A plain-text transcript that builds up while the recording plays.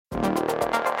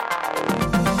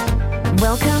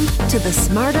Welcome to the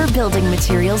Smarter Building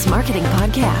Materials Marketing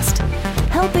Podcast,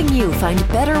 helping you find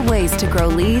better ways to grow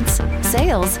leads,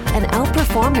 sales, and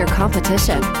outperform your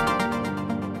competition.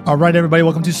 All right, everybody,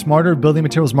 welcome to Smarter Building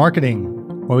Materials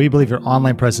Marketing, where we believe your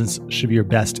online presence should be your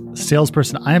best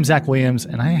salesperson. I am Zach Williams,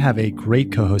 and I have a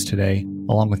great co-host today,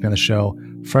 along with me on the show.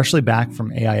 Freshly back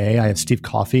from AIA, I have Steve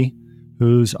Coffey,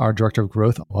 who's our Director of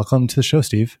Growth. Welcome to the show,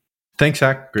 Steve. Thanks,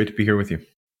 Zach. Great to be here with you.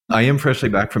 I am freshly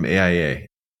back from AIA.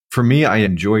 For me, I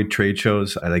enjoy trade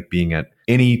shows. I like being at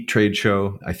any trade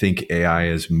show. I think AI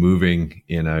is moving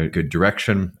in a good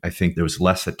direction. I think there was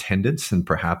less attendance than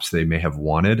perhaps they may have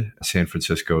wanted. San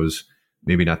Francisco's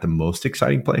maybe not the most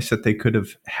exciting place that they could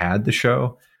have had the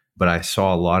show, but I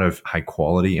saw a lot of high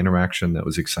quality interaction that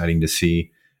was exciting to see.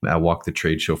 I walked the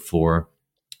trade show floor.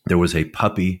 There was a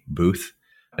puppy booth,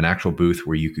 an actual booth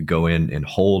where you could go in and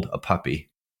hold a puppy.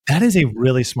 That is a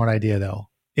really smart idea, though.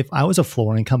 If I was a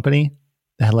flooring company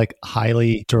that had like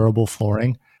highly durable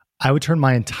flooring, I would turn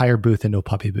my entire booth into a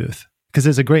puppy booth because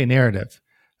there's a great narrative.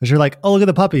 Because you're like, oh, look at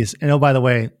the puppies. And oh, by the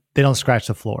way, they don't scratch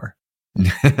the floor.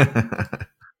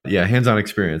 Yeah, hands-on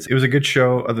experience. It was a good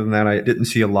show. Other than that, I didn't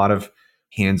see a lot of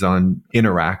hands-on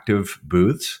interactive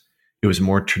booths. It was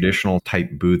more traditional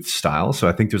type booth style. So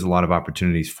I think there's a lot of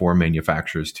opportunities for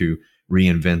manufacturers to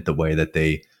reinvent the way that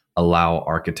they allow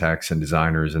architects and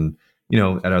designers and,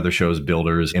 at other shows,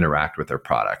 builders interact with their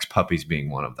products, puppies being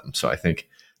one of them. So I think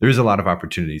there's a lot of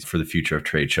opportunities for the future of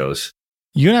trade shows.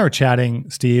 You and I were chatting,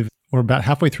 Steve. We're about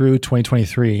halfway through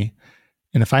 2023.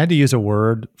 And if I had to use a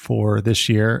word for this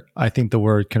year, I think the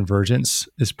word convergence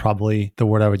is probably the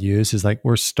word I would use. Is like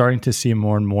we're starting to see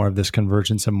more and more of this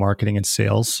convergence of marketing and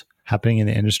sales happening in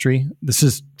the industry. This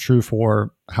is true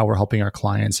for how we're helping our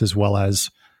clients as well as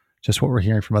just what we're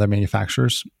hearing from other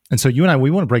manufacturers. And so you and I, we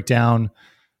want to break down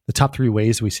the top 3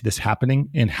 ways we see this happening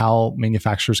and how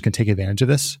manufacturers can take advantage of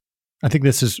this. I think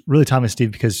this is really timely,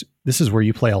 Steve, because this is where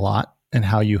you play a lot and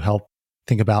how you help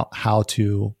think about how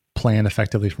to plan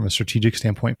effectively from a strategic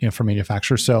standpoint for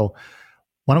manufacturers. So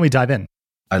why don't we dive in?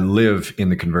 I live in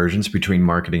the convergence between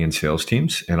marketing and sales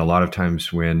teams. And a lot of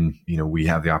times when we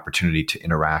have the opportunity to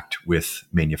interact with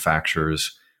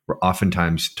manufacturers, we're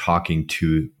oftentimes talking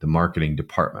to the marketing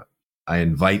department. I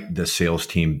invite the sales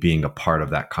team being a part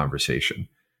of that conversation.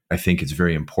 I think it's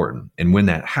very important. And when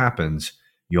that happens,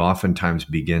 you oftentimes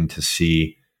begin to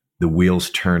see the wheels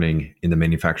turning in the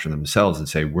manufacturer themselves and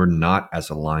say, we're not as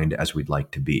aligned as we'd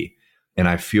like to be. And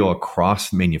I feel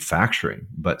across manufacturing,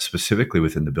 but specifically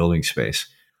within the building space,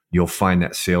 you'll find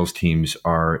that sales teams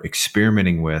are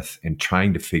experimenting with and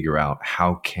trying to figure out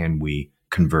how can we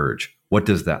converge? What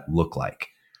does that look like?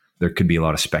 There could be a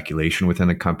lot of speculation within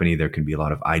a company. There could be a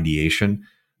lot of ideation.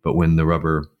 But when the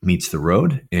rubber meets the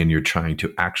road and you're trying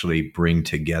to actually bring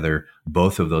together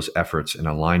both of those efforts in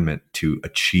alignment to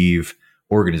achieve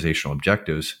organizational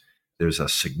objectives, there's a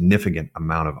significant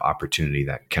amount of opportunity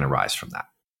that can arise from that.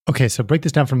 Okay, so break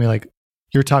this down for me. Like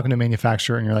you're talking to a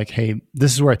manufacturer and you're like, hey,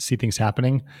 this is where I see things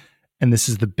happening. And this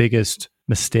is the biggest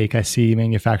mistake I see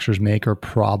manufacturers make or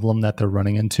problem that they're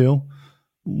running into.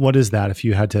 What is that if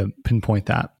you had to pinpoint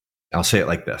that? I'll say it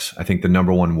like this. I think the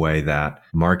number one way that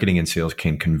marketing and sales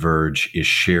can converge is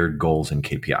shared goals and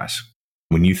KPIs.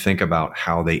 When you think about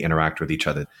how they interact with each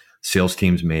other, sales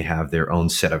teams may have their own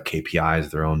set of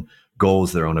KPIs, their own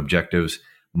goals, their own objectives.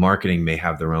 Marketing may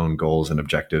have their own goals and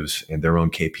objectives and their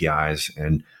own KPIs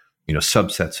and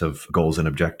subsets of goals and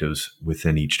objectives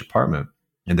within each department.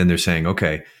 And then they're saying,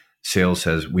 okay, sales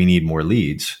says we need more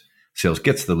leads. Sales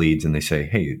gets the leads and they say,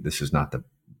 hey, this is not the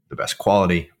best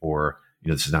quality, or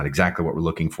this is not exactly what we're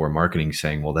looking for. Marketing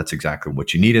saying, well, that's exactly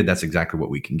what you needed. That's exactly what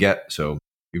we can get. So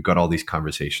you've got all these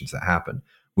conversations that happen.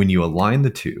 When you align the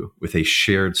two with a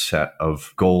shared set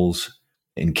of goals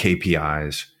and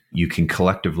KPIs, you can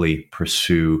collectively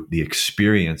pursue the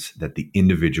experience that the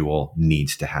individual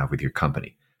needs to have with your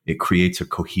company. It creates a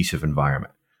cohesive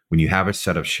environment. When you have a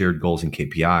set of shared goals and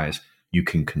KPIs, you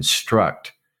can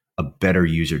construct a better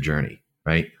user journey,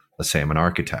 right? Let's say I'm an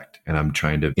architect and I'm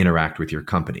trying to interact with your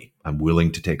company. I'm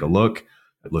willing to take a look.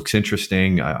 It looks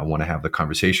interesting. I want to have the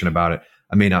conversation about it.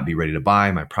 I may not be ready to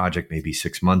buy. My project may be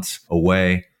 6 months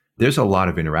away. There's a lot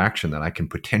of interaction that I can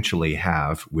potentially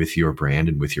have with your brand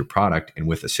and with your product and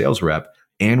with a sales rep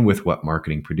and with what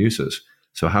marketing produces.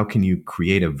 So how can you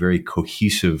create a very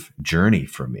cohesive journey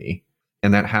for me?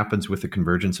 And that happens with the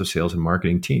convergence of sales and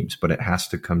marketing teams, but it has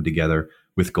to come together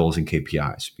with goals and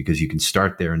KPIs, because you can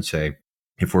start there and say,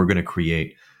 if we're going to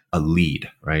create a lead,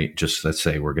 right? Just let's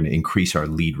say we're going to increase our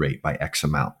lead rate by X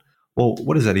amount. Well,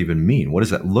 what does that even mean? What does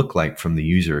that look like from the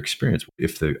user experience?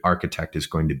 If the architect is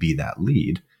going to be that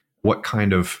lead, what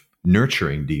kind of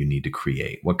nurturing do you need to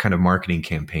create? What kind of marketing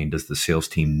campaign does the sales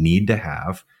team need to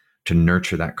have to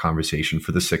nurture that conversation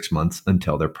for the 6 months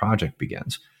until their project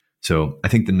begins? So I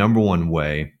think the number one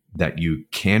way that you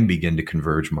can begin to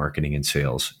converge marketing and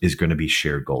sales is going to be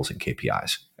shared goals and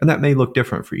KPIs. And that may look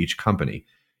different for each company.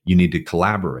 You need to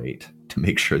collaborate to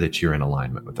make sure that you're in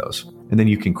alignment with those. And then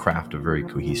you can craft a very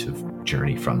cohesive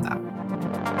journey from that.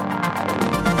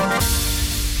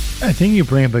 I think you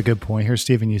bring up a good point here,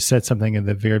 Stephen. You said something at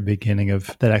the very beginning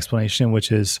of that explanation,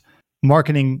 which is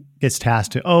marketing gets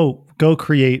tasked to, go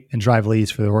create and drive leads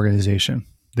for the organization.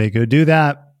 They go do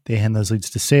that. They hand those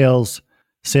leads to sales.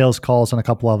 Sales calls on a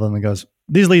couple of them and goes,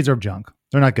 these leads are junk.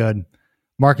 They're not good.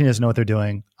 Marketing doesn't know what they're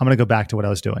doing. I'm going to go back to what I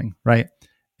was doing, right?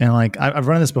 And like I've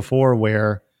run this before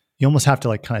where you almost have to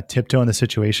like kind of tiptoe in the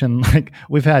situation. Like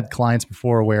we've had clients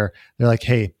before where they're like,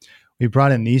 hey, we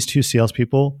brought in these 2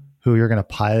 salespeople who you're going to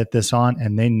pilot this on,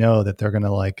 and they know that they're going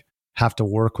to like have to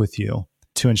work with you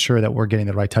to ensure that we're getting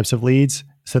the right types of leads,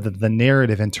 so that the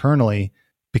narrative internally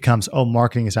becomes,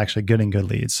 marketing is actually getting good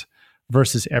leads,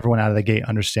 versus everyone out of the gate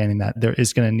understanding that there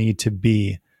is going to need to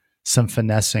be some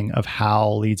finessing of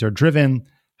how leads are driven,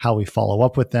 how we follow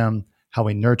up with them, how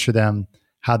we nurture them,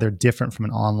 how they're different from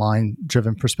an online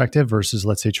driven perspective versus,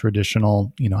 let's say,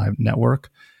 traditional,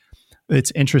 network.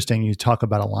 It's interesting you talk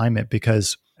about alignment,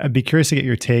 because I'd be curious to get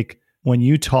your take when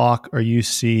you talk or you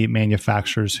see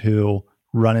manufacturers who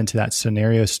run into that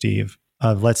scenario, Steve,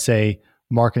 of let's say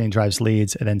marketing drives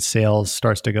leads and then sales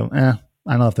starts to go, I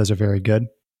don't know if those are very good.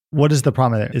 What is the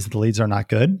problem there? Is it the leads are not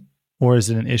good? Or is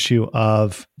it an issue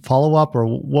of follow-up? Or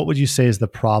what would you say is the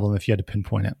problem if you had to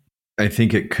pinpoint it? I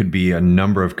think it could be a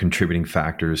number of contributing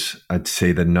factors. I'd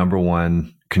say the number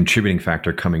one contributing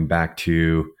factor coming back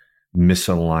to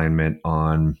misalignment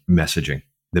on messaging.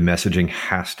 The messaging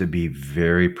has to be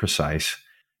very precise,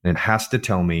 and it has to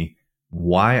tell me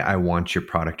why I want your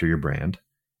product or your brand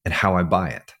and how I buy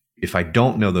it. If I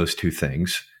don't know those 2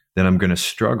 things, then I'm going to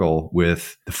struggle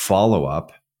with the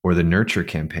follow-up or the nurture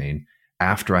campaign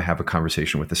after I have a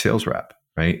conversation with the sales rep,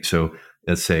 right? So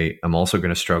let's say I'm also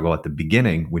going to struggle at the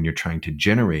beginning when you're trying to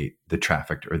generate the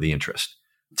traffic or the interest.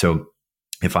 So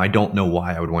if I don't know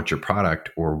why I would want your product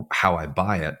or how I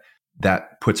buy it,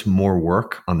 that puts more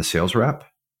work on the sales rep,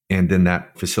 and then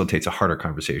that facilitates a harder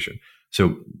conversation.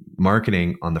 So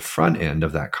marketing on the front end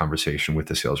of that conversation with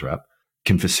the sales rep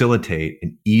can facilitate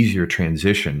an easier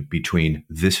transition between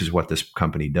this is what this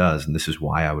company does and this is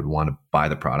why I would want to buy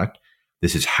the product.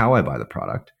 This is how I buy the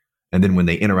product. And then when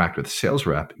they interact with the sales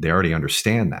rep, they already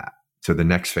understand that. So the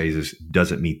next phase is,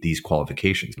 does it meet these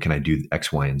qualifications? Can I do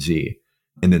X, Y, and Z?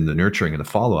 And then the nurturing and the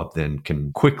follow-up then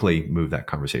can quickly move that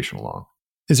conversation along.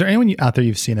 Is there anyone out there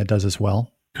you've seen that does this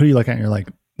well? Who do you look at and you're like,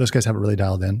 those guys have it really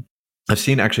dialed in? I've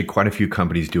seen actually quite a few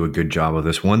companies do a good job of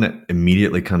this. One that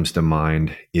immediately comes to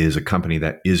mind is a company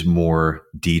that is more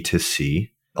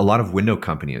D2C. A lot of window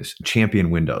companies, Champion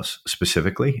Windows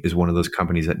specifically, is one of those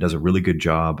companies that does a really good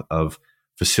job of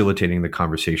facilitating the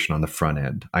conversation on the front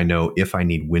end. I know if I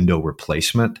need window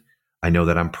replacement, I know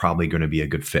that I'm probably going to be a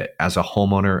good fit. As a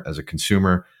homeowner, as a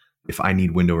consumer, if I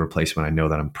need window replacement, I know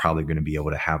that I'm probably going to be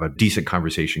able to have a decent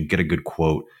conversation, get a good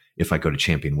quote if I go to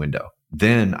Champion Window.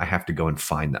 Then I have to go and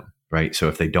find them, right? So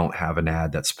if they don't have an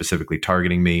ad that's specifically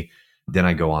targeting me, then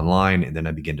I go online and then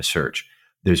I begin to search.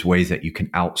 There's ways that you can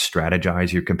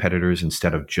out-strategize your competitors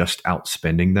instead of just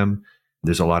outspending them.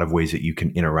 There's a lot of ways that you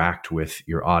can interact with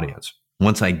your audience.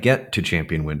 Once I get to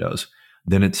Champion Windows,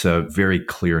 then it's a very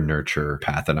clear nurture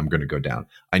path that I'm going to go down.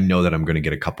 I know that I'm going to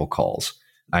get a couple calls.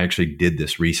 I actually did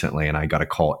this recently and I got a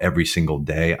call every single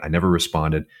day. I never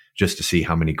responded just to see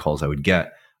how many calls I would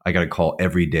get. I got a call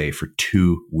every day for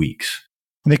 2 weeks.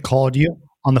 They called you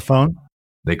on the phone?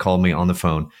 They called me on the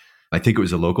phone. I think it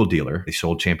was a local dealer. They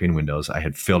sold Champion Windows. I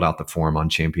had filled out the form on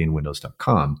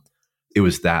championwindows.com. It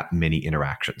was that many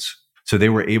interactions. So they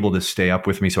were able to stay up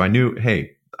with me. So I knew,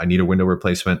 hey, I need a window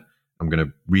replacement. I'm going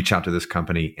to reach out to this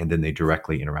company. And then they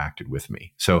directly interacted with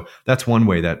me. So that's one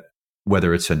way that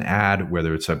whether it's an ad,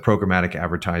 whether it's a programmatic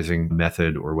advertising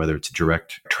method, or whether it's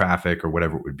direct traffic or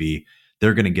whatever it would be,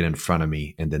 they're going to get in front of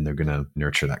me and then they're going to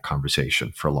nurture that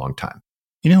conversation for a long time.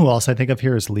 You know who else I think of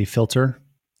here is Leaf Filter,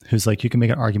 who's like, you can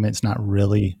make an argument it's not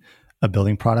really a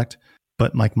building product,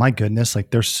 but like, my goodness,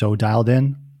 like they're so dialed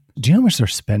in. Do you know how much they're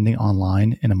spending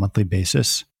online in a monthly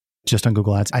basis just on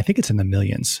Google Ads? I think it's in the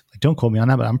millions. Like, don't quote me on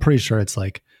that, but I'm pretty sure it's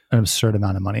like an absurd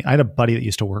amount of money. I had a buddy that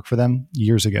used to work for them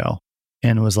years ago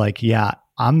and was like, yeah,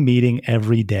 I'm meeting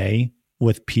every day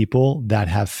with people that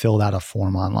have filled out a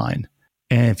form online.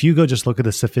 And if you go just look at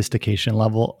the sophistication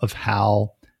level of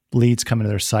how leads come into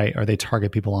their site, or they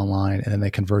target people online and then they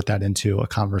convert that into a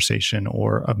conversation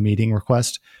or a meeting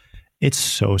request, It's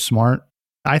so smart.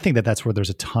 I think that that's where there's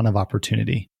a ton of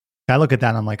opportunity. I look at that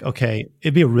and I'm like, okay,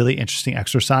 it'd be a really interesting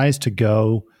exercise to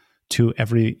go to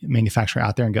every manufacturer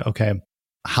out there and go, okay,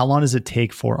 how long does it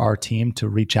take for our team to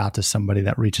reach out to somebody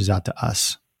that reaches out to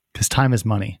us? Because time is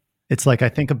money. It's like, I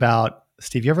think about,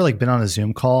 Steve, you ever like been on a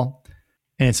Zoom call?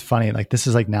 And it's funny, like this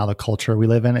is like now the culture we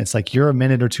live in. It's like you're a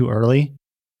minute or two early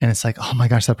and it's like, oh my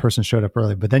gosh, that person showed up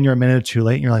early. But then you're a minute or two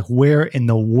late and you're like, where in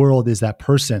the world is that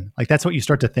person? Like that's what you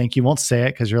start to think. You won't say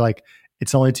it because you're like,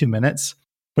 it's only 2 minutes.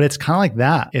 But it's kind of like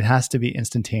that. It has to be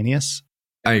instantaneous.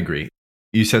 I agree.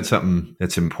 You said something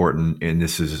that's important, and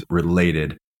this is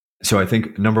related. So I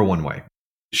think number one way,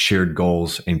 shared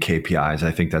goals and KPIs,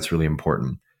 I think that's really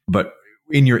important. But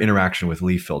in your interaction with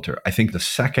Leaf Filter, I think the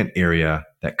second area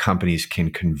that companies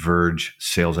can converge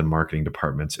sales and marketing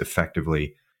departments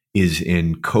effectively is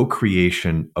in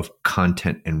co-creation of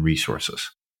content and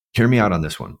resources. Hear me out on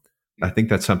this one. I think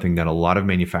that's something that a lot of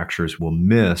manufacturers will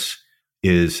miss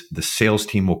is the sales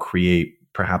team will create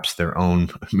perhaps their own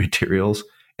materials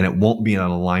and it won't be in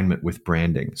alignment with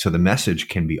branding. So the message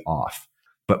can be off,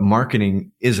 but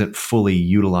marketing isn't fully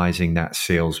utilizing that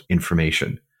sales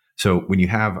information. So when you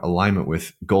have alignment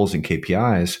with goals and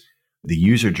KPIs, the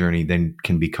user journey then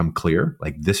can become clear.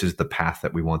 Like this is the path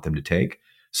that we want them to take.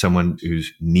 Someone who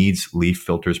needs Leaf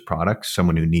Filters products,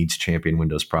 someone who needs Champion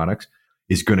Windows products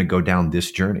is going to go down this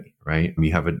journey, right?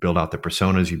 You have it build out the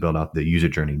personas, you build out the user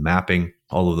journey mapping,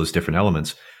 all of those different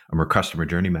elements, or customer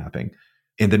journey mapping.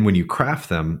 And then when you craft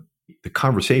them, the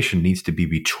conversation needs to be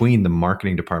between the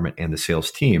marketing department and the sales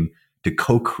team to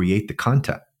co-create the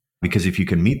content. Because if you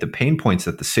can meet the pain points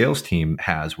that the sales team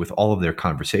has with all of their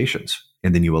conversations,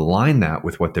 and then you align that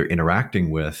with what they're interacting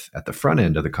with at the front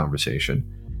end of the conversation,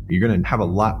 you're going to have a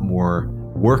lot more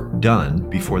work done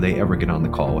before they ever get on the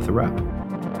call with a rep.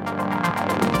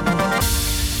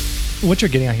 What you're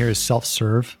getting at here is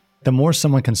self-serve. The more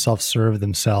someone can self-serve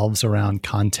themselves around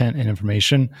content and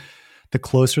information, the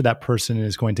closer that person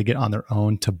is going to get on their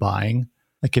own to buying.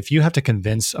 Like if you have to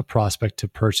convince a prospect to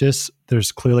purchase,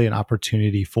 there's clearly an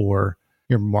opportunity for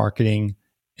your marketing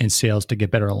and sales to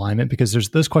get better alignment because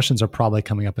those questions are probably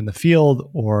coming up in the field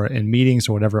or in meetings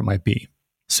or whatever it might be.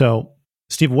 So,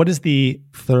 Steve, what is the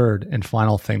third and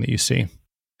final thing that you see?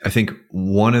 I think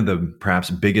one of the perhaps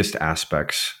biggest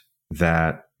aspects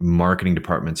that marketing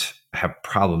departments have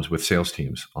problems with sales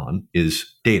teams on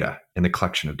is data and the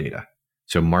collection of data.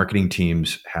 So marketing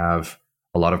teams have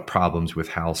a lot of problems with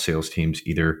how sales teams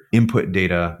either input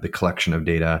data, the collection of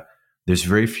data. There's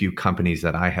very few companies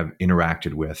that I have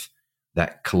interacted with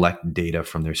that collect data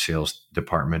from their sales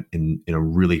department in a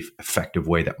really effective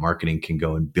way that marketing can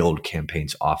go and build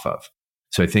campaigns off of.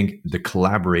 So I think the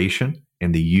collaboration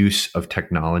and the use of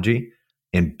technology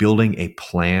and building a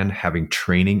plan, having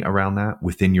training around that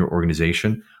within your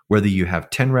organization, whether you have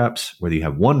 10 reps, whether you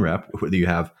have 1 rep, whether you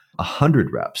have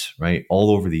 100 reps, right?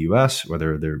 All over the US,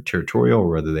 whether they're territorial or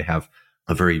whether they have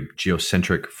a very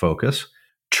geocentric focus,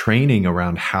 training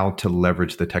around how to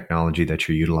leverage the technology that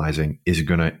you're utilizing is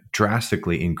going to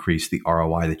drastically increase the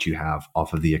ROI that you have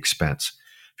off of the expense.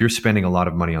 If you're spending a lot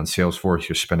of money on Salesforce,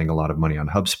 you're spending a lot of money on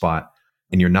HubSpot,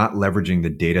 and you're not leveraging the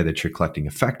data that you're collecting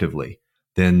effectively,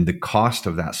 then the cost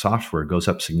of that software goes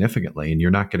up significantly and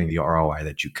you're not getting the ROI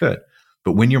that you could.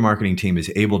 But when your marketing team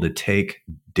is able to take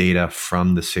data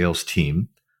from the sales team,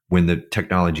 when the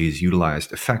technology is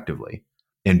utilized effectively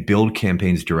and build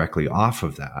campaigns directly off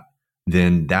of that,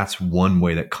 then that's one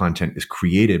way that content is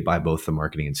created by both the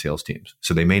marketing and sales teams.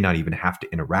 So they may not even have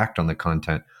to interact on the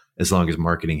content as long as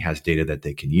marketing has data that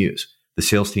they can use. The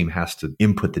sales team has to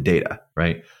input the data,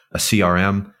 right? A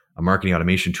CRM, a marketing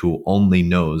automation tool, only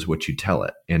knows what you tell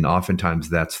it. And oftentimes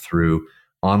that's through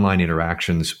online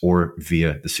interactions or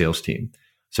via the sales team.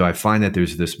 So I find that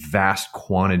there's this vast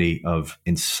quantity of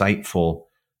insightful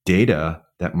data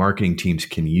that marketing teams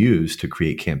can use to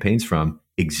create campaigns from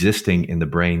existing in the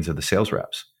brains of the sales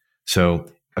reps. So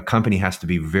a company has to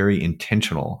be very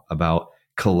intentional about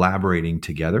collaborating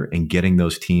together and getting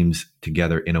those teams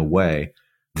together in a way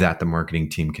that the marketing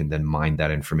team can then mine that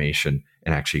information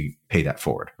and actually pay that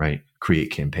forward, right?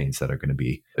 Create campaigns that are going to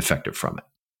be effective from it.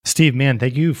 Steve, man,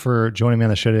 thank you for joining me on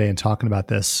the show today and talking about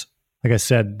this. Like I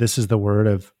said, this is the word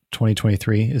of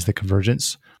 2023 is the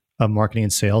convergence of marketing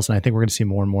and sales. And I think we're going to see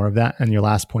more and more of that. And your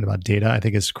last point about data, I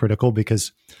think is critical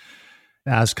because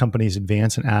as companies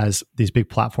advance and as these big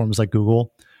platforms like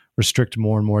Google restrict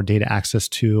more and more data access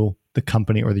to the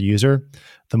company or the user,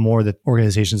 the more that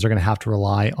organizations are going to have to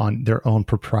rely on their own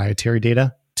proprietary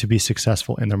data to be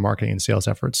successful in their marketing and sales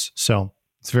efforts. So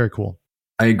it's very cool.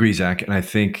 I agree, Zach. And I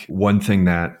think one thing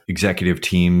that executive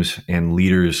teams and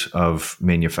leaders of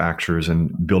manufacturers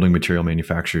and building material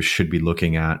manufacturers should be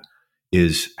looking at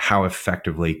is how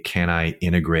effectively can I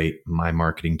integrate my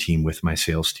marketing team with my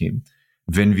sales team?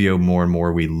 Venveo, more and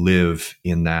more, we live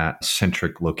in that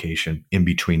centric location in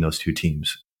between those two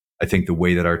teams. I think the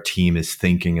way that our team is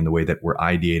thinking and the way that we're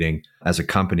ideating as a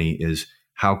company is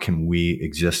how can we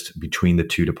exist between the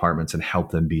two departments and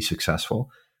help them be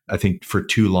successful? I think for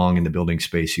too long in the building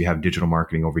space, you have digital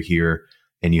marketing over here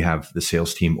and you have the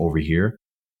sales team over here.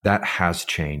 That has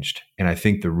changed. And I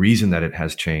think the reason that it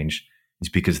has changed is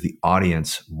because the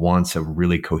audience wants a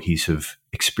really cohesive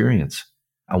experience.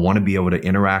 I want to be able to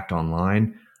interact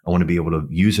online. I want to be able to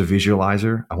use a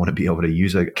visualizer. I want to be able to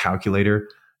use a calculator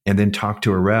and then talk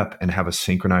to a rep and have a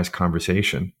synchronized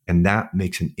conversation. And that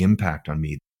makes an impact on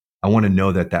me. I want to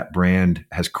know that that brand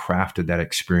has crafted that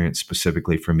experience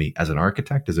specifically for me as an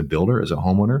architect, as a builder, as a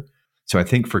homeowner. So I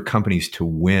think for companies to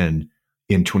win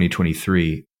in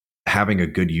 2023, having a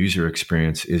good user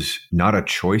experience is not a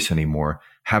choice anymore.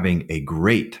 Having a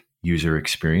great user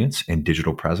experience and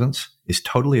digital presence is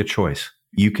totally a choice.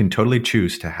 You can totally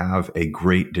choose to have a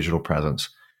great digital presence,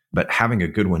 but having a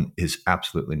good one is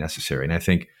absolutely necessary. And I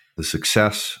think the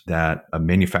success that a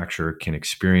manufacturer can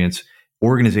experience,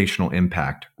 organizational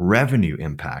impact, revenue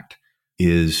impact,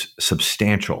 is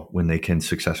substantial when they can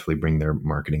successfully bring their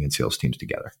marketing and sales teams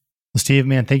together. Well, Steve,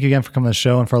 man, thank you again for coming on the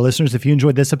show. And for our listeners, if you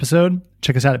enjoyed this episode,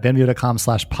 check us out at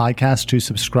venveo.com/podcast to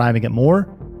subscribe and get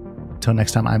more. Until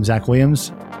next time, I'm Zach Williams.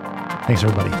 Thanks,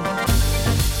 everybody.